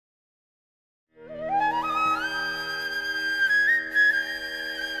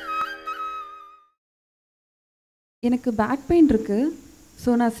எனக்கு back pain இருக்கு. So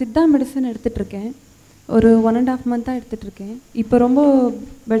நான் சித்தா மெடிசன் எடுத்துட்ருக்கேன். ஒரு 1 1/2 மந்த்தாக எடுத்துட்ருக்கேன். இப்போ ரொம்ப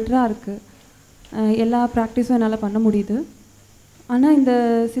பெட்டராக இருக்குது. எல்லா ப்ராக்டிஸும் என்னால் பண்ண முடியுது. ஆனால் இந்த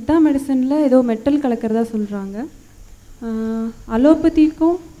சித்தா மெடிசனில் ஏதோ மெட்டல் கலக்கிறதா சொல்கிறாங்க.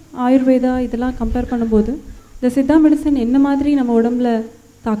 அலோபதிக்கும் ஆயுர்வேதா இதெல்லாம் கம்பேர் பண்ணும்போது இந்த சித்தா மெடிசன் என்ன மாதிரி நம்ம உடம்புல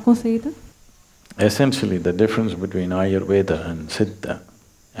தாக்கம் செய்யுது? Essentially, the difference between Ayurveda and Siddha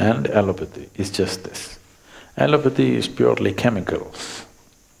and Allopathy is just this. Allopathy is purely chemicals,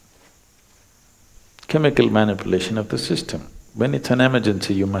 chemical manipulation of the system. When it's an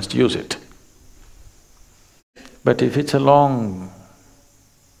emergency, you must use it. But if it's a long…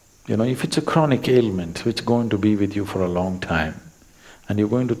 if it's a chronic ailment which is going to be with you for a long time, and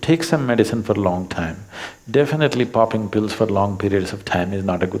you're going to take some medicine for a long time, definitely popping pills for long periods of time is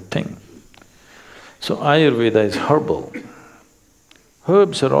not a good thing. So Ayurveda is herbal.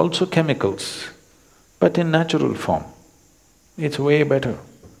 Herbs are also chemicals, but in natural form. It's way better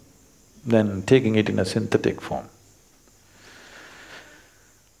than taking it in a synthetic form.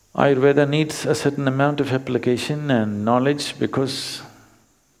 Ayurveda needs a certain amount of application and knowledge because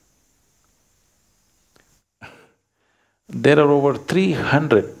there are over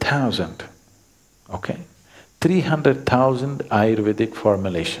 300,000, okay, 300,000 Ayurvedic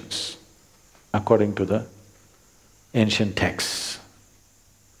formulations according to the ancient texts.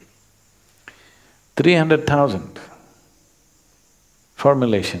 300,000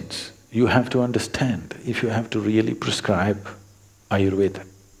 formulations you have to understand if you have to really prescribe Ayurveda.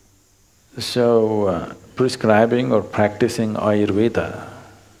 So, prescribing or practicing Ayurveda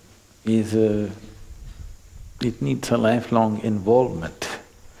is it needs a lifelong involvement.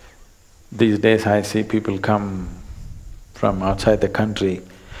 These days I see people come from outside the country,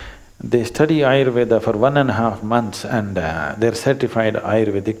 they study Ayurveda for 1.5 months and they're certified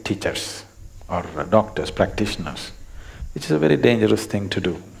Ayurvedic teachers or doctors, practitioners, which is a very dangerous thing to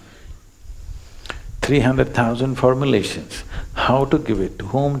do. 300,000 formulations, how to give it, to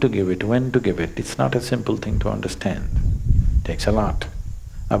whom to give it, when to give it, it's not a simple thing to understand. It takes a lot.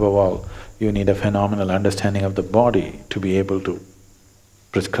 Above all, you need a phenomenal understanding of the body to be able to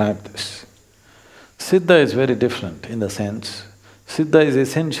prescribe this. Siddha is very different in the sense, Siddha is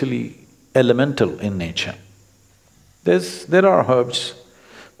essentially elemental in nature. There are herbs,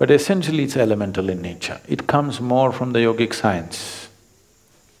 but essentially it's elemental in nature. It comes more from the yogic science,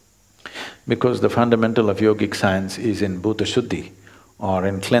 because the fundamental of yogic science is in bhuta shuddhi or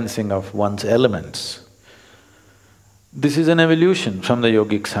in cleansing of one's elements. This is an evolution from the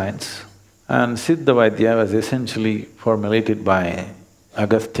yogic science, and Siddha Vaidya was essentially formulated by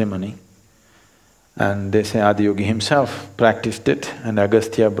Agastya Muni, and they say Adiyogi himself practiced it and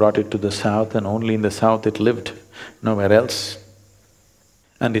Agastya brought it to the south and only in the south it lived, nowhere else.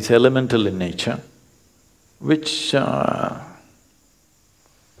 And it's elemental in nature, which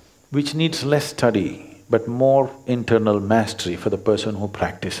needs less study but more internal mastery for the person who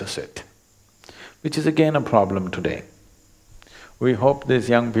practices it, which is again a problem today. We hope these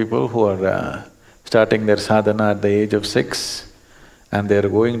young people who are starting their sadhana at the age of 6 and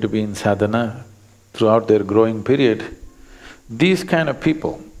they're going to be in sadhana throughout their growing period, these kind of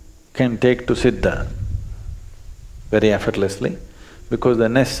people can take to Siddha very effortlessly because the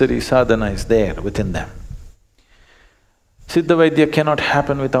necessary sadhana is there within them. Siddha Vaidya cannot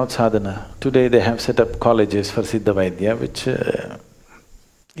happen without sadhana. Today they have set up colleges for Siddha Vaidya, which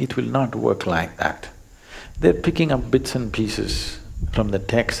it will not work like that. They're picking up bits and pieces from the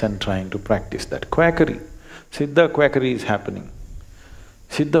text and trying to practice that. Quackery, Siddha quackery is happening.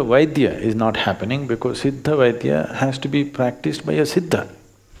 Siddha Vaidya is not happening because Siddha Vaidya has to be practiced by a Siddha.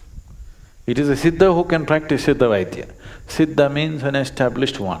 It is a Siddha who can practice Siddha Vaidya. Siddha means an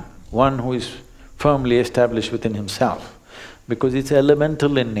established one who is firmly established within himself, because it's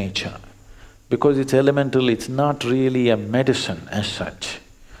elemental in nature. Because it's elemental, it's not really a medicine as such.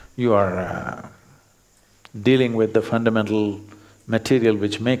 You are dealing with the fundamental material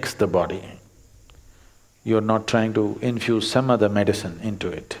which makes the body. You're not trying to infuse some other medicine into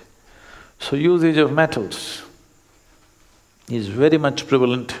it. So usage of metals is very much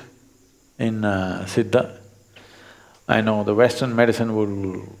prevalent in Siddha. I know the Western medicine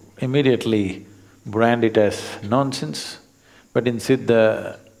will immediately brand it as nonsense, but in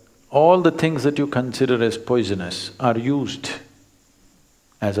Siddha, all the things that you consider as poisonous are used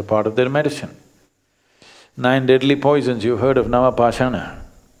as a part of their medicine. 9 deadly poisons, you heard of Navapashana.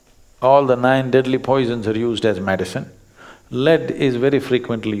 All the 9 deadly poisons are used as medicine. Lead is very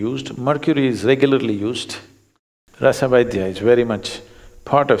frequently used, mercury is regularly used. Rasa Vaidya is very much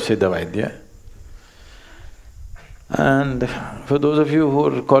part of Siddha Vaidya. And for those of you who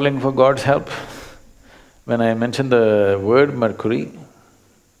are calling for God's help, When I mentioned the word mercury,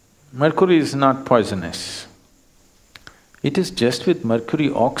 mercury is not poisonous. It is just with mercury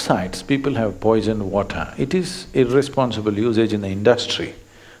oxides, people have poisoned water. It is irresponsible usage in the industry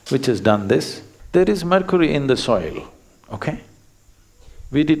which has done this. There is mercury in the soil, okay?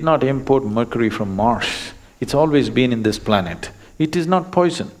 We did not import mercury from Mars. It's always been in this planet. It is not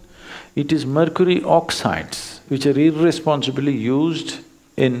poison. It is mercury oxides which are irresponsibly used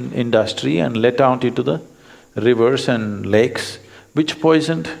in industry and let out into the rivers and lakes, which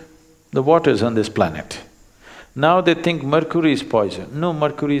poisoned the waters on this planet. Now they think mercury is poison. No,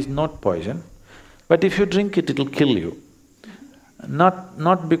 mercury is not poison, but if you drink it, it'll kill you.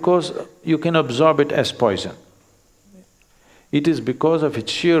 Not because you can absorb it as poison. It is because of its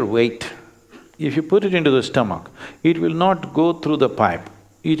sheer weight. If you put it into the stomach, it will not go through the pipe,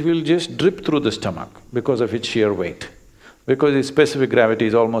 it will just drip through the stomach because of its sheer weight. Because its specific gravity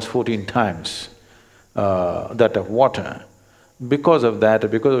is almost 14 times that of water. Because of that,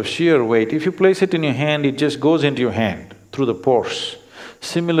 because of sheer weight, if you place it in your hand, it just goes into your hand through the pores.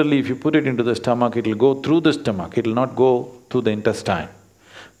 Similarly, if you put it into the stomach, it'll go through the stomach, it'll not go through the intestine.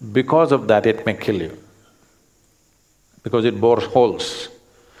 Because of that, it may kill you, because it bores holes.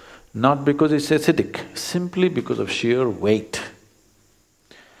 Not because it's acidic, simply because of sheer weight.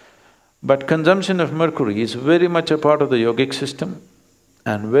 But consumption of mercury is very much a part of the yogic system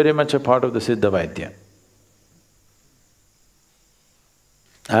and very much a part of the Siddha Vaidya.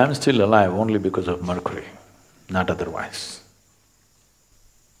 I am still alive only because of mercury, not otherwise.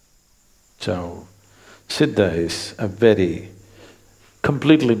 So, Siddha is a very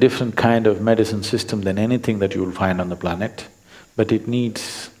completely different kind of medicine system than anything that you will find on the planet, but it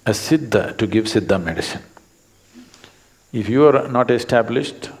needs a Siddha to give Siddha medicine. If you are not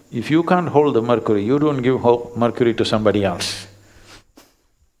established, if you can't hold the mercury, you don't give mercury to somebody else.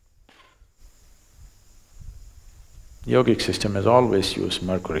 Yogic system has always used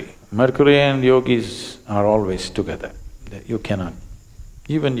mercury. Mercury and yogis are always together. You cannot…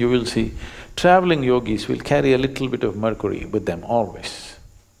 Even you will see, traveling yogis will carry a little bit of mercury with them always.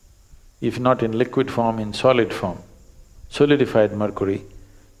 If not in liquid form, in solid form, solidified mercury,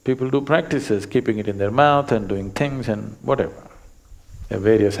 people do practices, keeping it in their mouth and doing things and whatever. There are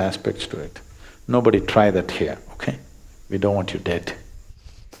various aspects to it. Nobody try that here, okay? We don't want you dead.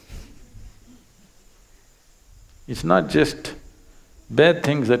 It's not just bad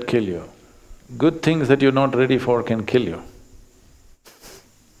things that kill you, good things that you're not ready for can kill you.